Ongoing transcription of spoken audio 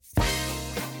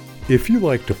If you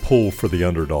like to pull for the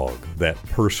underdog, that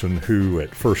person who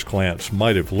at first glance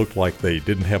might have looked like they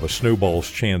didn't have a snowball's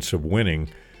chance of winning,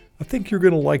 I think you're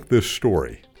going to like this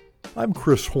story. I'm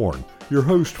Chris Horn, your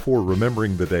host for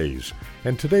Remembering the Days,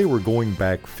 and today we're going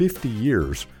back 50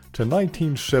 years to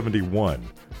 1971,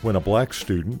 when a black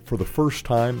student, for the first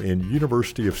time in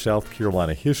University of South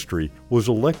Carolina history, was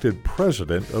elected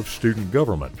president of student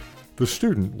government. The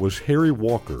student was Harry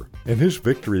Walker, and his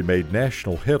victory made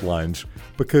national headlines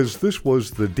because this was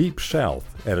the Deep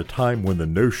South at a time when the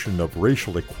notion of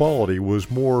racial equality was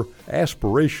more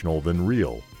aspirational than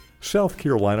real. South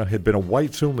Carolina had been a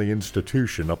whites-only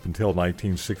institution up until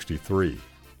 1963.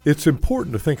 It's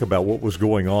important to think about what was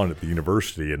going on at the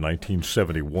university in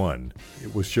 1971.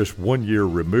 It was just 1 year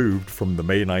removed from the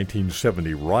May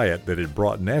 1970 riot that had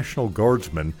brought National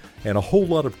Guardsmen and a whole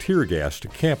lot of tear gas to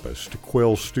campus to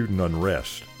quell student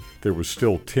unrest. There was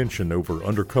still tension over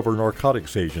undercover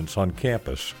narcotics agents on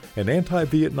campus, and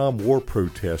anti-Vietnam War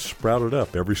protests sprouted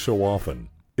up every so often.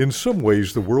 In some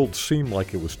ways, the world seemed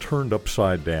like it was turned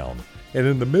upside down, and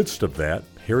in the midst of that,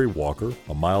 Harry Walker,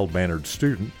 a mild-mannered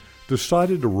student,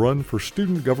 decided to run for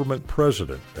student government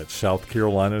president at South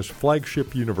Carolina's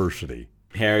flagship university.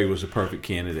 Harry was a perfect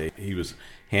candidate. He was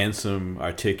handsome,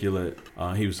 articulate.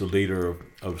 He was the leader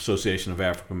of Association of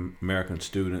African American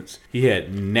Students. He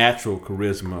had natural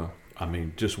charisma.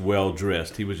 Just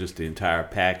well-dressed. He was just the entire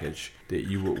package that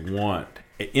you would want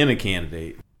in a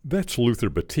candidate. That's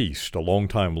Luther Batiste, a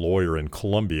longtime lawyer in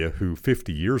Columbia who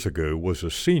 50 years ago was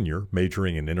a senior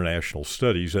majoring in international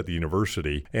studies at the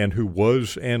university and who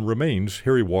was and remains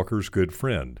Harry Walker's good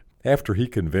friend. After he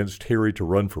convinced Harry to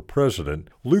run for president,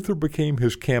 Luther became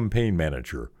his campaign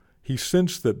manager. He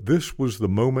sensed that this was the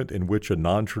moment in which a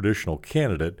non-traditional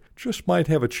candidate just might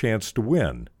have a chance to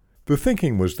win. The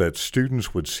thinking was that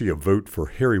students would see a vote for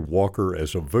Harry Walker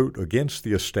as a vote against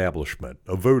the establishment,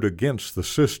 a vote against the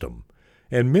system.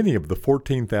 And many of the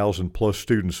 14,000-plus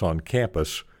students on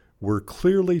campus were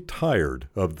clearly tired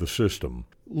of the system.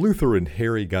 Luther and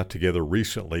Harry got together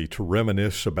recently to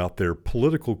reminisce about their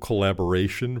political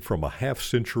collaboration from a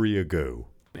half-century ago.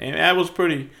 And that was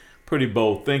pretty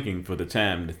bold thinking for the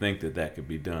time to think that could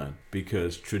be done,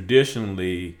 because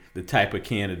traditionally the type of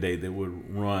candidate that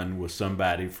would run was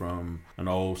somebody from an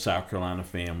old South Carolina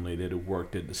family that had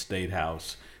worked at the State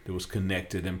House, that was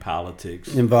connected in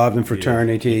politics. Involved in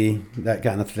fraternity, that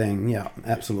kind of thing. Yeah,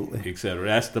 absolutely. Etc.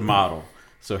 That's the model.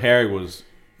 So Harry was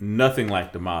nothing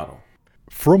like the model.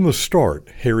 From the start,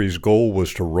 Harry's goal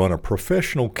was to run a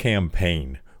professional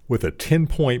campaign with a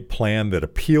 10-point plan that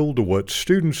appealed to what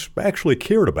students actually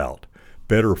cared about: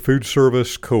 better food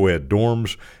service, co-ed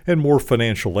dorms, and more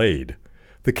financial aid.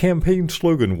 The campaign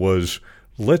slogan was,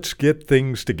 "Let's get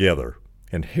things together,"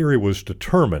 and Harry was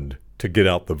determined to get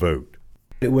out the vote.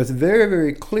 It was very,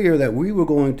 very clear that we were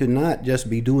going to not just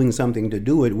be doing something to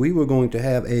do it. We were going to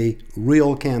have a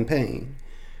real campaign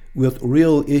with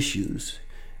real issues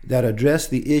that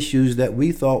addressed the issues that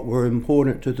we thought were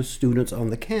important to the students on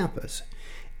the campus.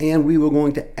 And we were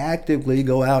going to actively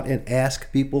go out and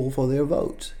ask people for their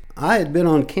votes. I had been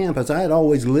on campus. I had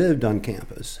always lived on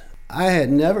campus. I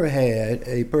had never had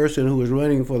a person who was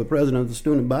running for the president of the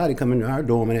student body come into our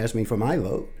dorm and ask me for my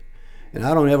vote. And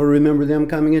I don't ever remember them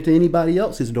coming into anybody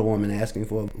else's dorm and asking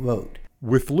for a vote.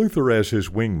 With Luther as his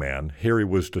wingman, Harry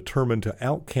was determined to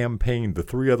out-campaign the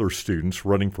three other students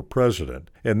running for president,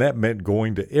 and that meant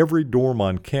going to every dorm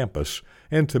on campus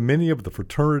and to many of the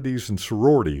fraternities and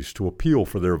sororities to appeal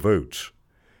for their votes.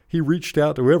 He reached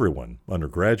out to everyone: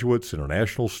 undergraduates,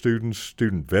 international students,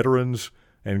 student veterans,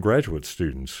 and graduate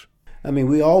students.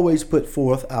 We always put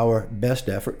forth our best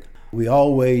effort. We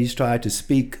always tried to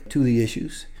speak to the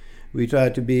issues. We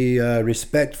tried to be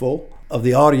respectful of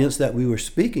the audience that we were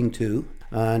speaking to,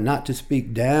 not to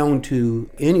speak down to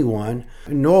anyone,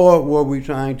 nor were we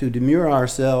trying to demur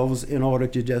ourselves in order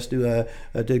to just to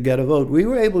get a vote. We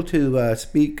were able to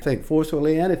speak, I think,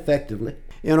 forcefully and effectively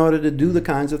in order to do the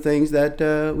kinds of things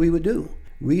that we would do.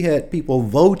 We had people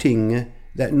voting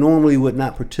that normally would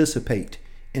not participate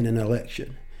in an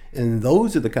election, and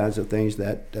those are the kinds of things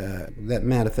that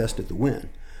manifested the win.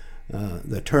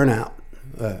 The turnout,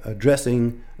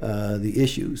 addressing the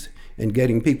issues and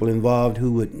getting people involved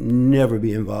who would never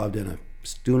be involved in a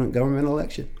student government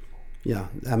election. Yeah,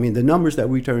 the numbers that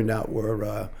we turned out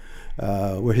were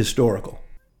historical.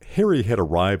 Harry had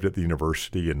arrived at the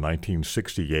university in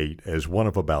 1968 as one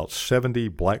of about 70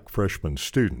 black freshman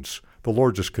students, the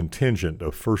largest contingent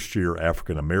of first-year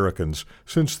African Americans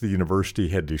since the university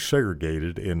had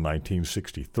desegregated in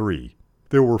 1963.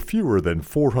 There were fewer than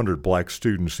 400 black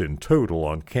students in total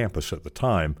on campus at the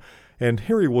time, and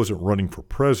Harry wasn't running for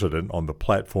president on the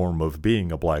platform of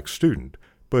being a black student.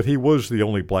 but he was the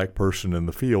only black person in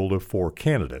the field of 4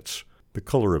 candidates. The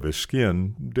color of his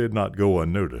skin did not go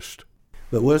unnoticed.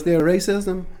 But was there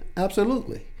racism?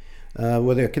 Absolutely.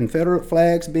 Were there Confederate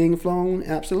flags being flown?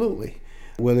 Absolutely.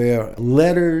 Were there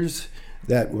letters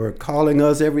that were calling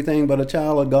us everything but a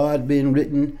child of God being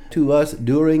written to us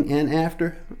during and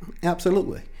after?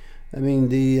 Absolutely. I mean,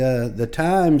 the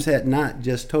times had not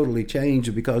just totally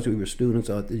changed because we were students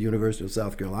at the University of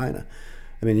South Carolina.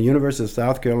 I mean, the University of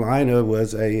South Carolina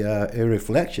was a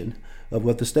reflection of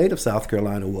what the state of South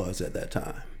Carolina was at that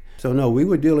time. So no, we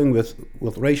were dealing with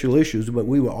racial issues, but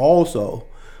we were also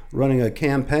running a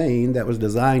campaign that was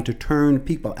designed to turn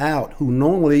people out who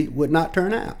normally would not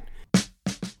turn out.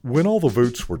 When all the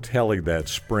votes were tallied that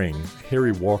spring,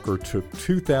 Harry Walker took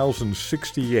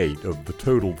 2,068 of the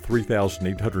total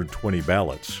 3,820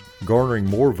 ballots, garnering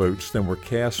more votes than were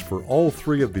cast for all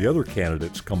 3 of the other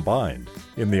candidates combined.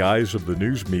 In the eyes of the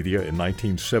news media in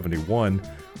 1971,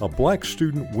 a black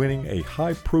student winning a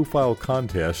high-profile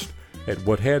contest at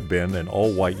what had been an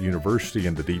all-white university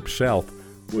in the Deep South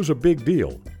was a big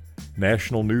deal.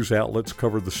 National news outlets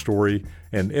covered the story,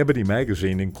 and Ebony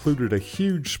magazine included a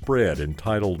huge spread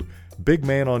entitled Big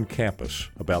Man on Campus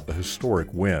about the historic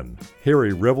win.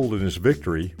 Harry reveled in his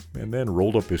victory and then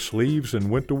rolled up his sleeves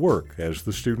and went to work as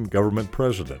the student government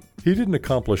president. He didn't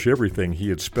accomplish everything he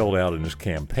had spelled out in his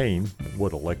campaign,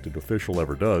 what elected official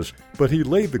ever does, but he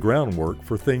laid the groundwork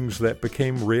for things that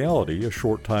became reality a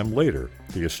short time later: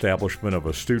 the establishment of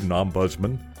a student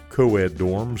ombudsman, co-ed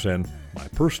dorms, and my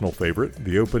personal favorite,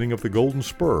 the opening of the Golden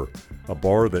Spur, a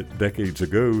bar that decades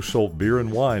ago sold beer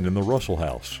and wine in the Russell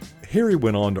House. Harry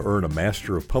went on to earn a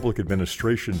Master of Public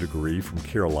Administration degree from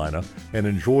Carolina and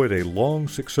enjoyed a long,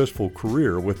 successful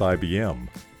career with IBM.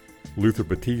 Luther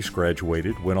Batiste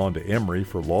graduated, went on to Emory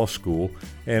for law school,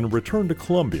 and returned to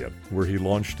Columbia, where he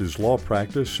launched his law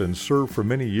practice and served for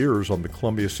many years on the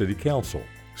Columbia City Council.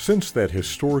 Since that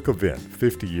historic event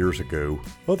 50 years ago,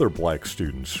 other black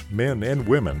students, men and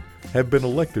women, have been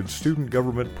elected student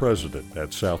government president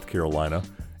at South Carolina,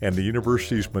 and the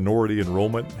university's minority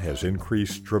enrollment has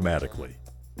increased dramatically.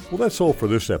 Well, that's all for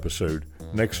this episode.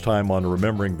 Next time on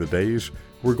Remembering the Days,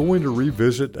 we're going to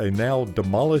revisit a now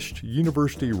demolished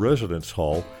university residence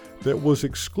hall that was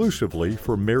exclusively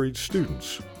for married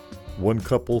students. One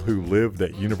couple who lived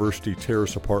at University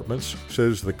Terrace Apartments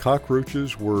says the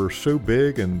cockroaches were so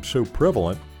big and so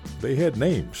prevalent, they had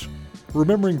names.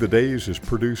 Remembering the Days is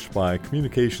produced by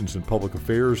Communications and Public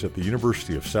Affairs at the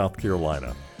University of South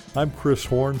Carolina. I'm Chris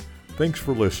Horn. Thanks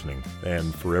for listening,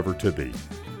 and forever to thee.